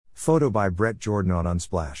Photo by Brett Jordan on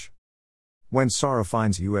Unsplash. When sorrow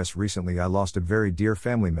finds us recently, I lost a very dear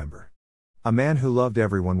family member. A man who loved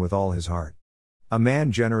everyone with all his heart. A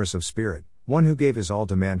man generous of spirit, one who gave his all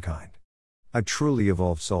to mankind. A truly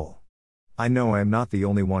evolved soul. I know I am not the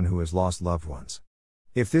only one who has lost loved ones.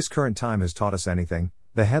 If this current time has taught us anything,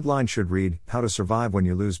 the headline should read, "How to Survive When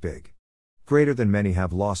You Lose Big." Greater than many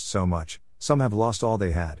have lost so much, some have lost all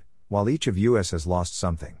they had, while each of us has lost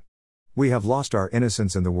something. We have lost our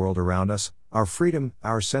innocence in the world around us, our freedom,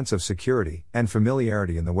 our sense of security, and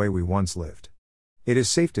familiarity in the way we once lived. It is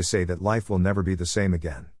safe to say that life will never be the same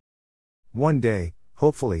again. One day,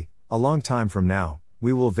 hopefully, a long time from now,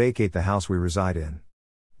 we will vacate the house we reside in.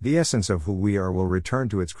 The essence of who we are will return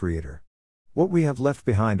to its creator. What we have left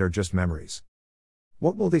behind are just memories.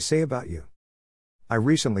 What will they say about you? I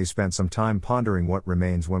recently spent some time pondering what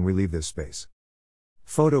remains when we leave this space.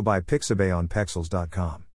 Photo by Pixabay on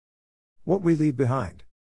Pexels.com. What we leave behind.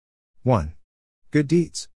 1. Good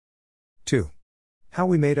deeds. 2. How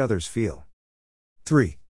we made others feel.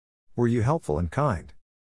 3. Were you helpful and kind?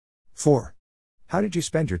 4. How did you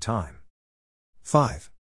spend your time?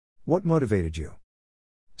 5. What motivated you?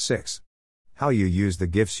 6. How you used the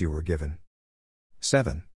gifts you were given.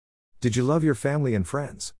 7. Did you love your family and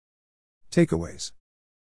friends? Takeaways.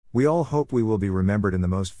 We all hope we will be remembered in the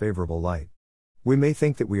most favorable light. We may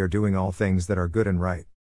think that we are doing all things that are good and right.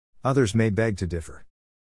 Others may beg to differ.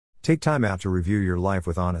 Take time out to review your life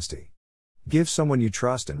with honesty. Give someone you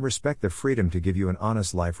trust and respect the freedom to give you an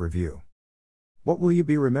honest life review. What will you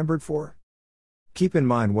be remembered for? Keep in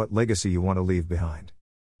mind what legacy you want to leave behind.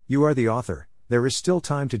 You are the author, there is still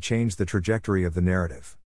time to change the trajectory of the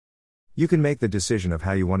narrative. You can make the decision of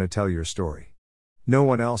how you want to tell your story. No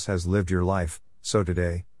one else has lived your life, so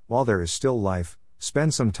today, while there is still life,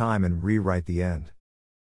 spend some time and rewrite the end.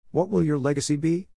 What will your legacy be?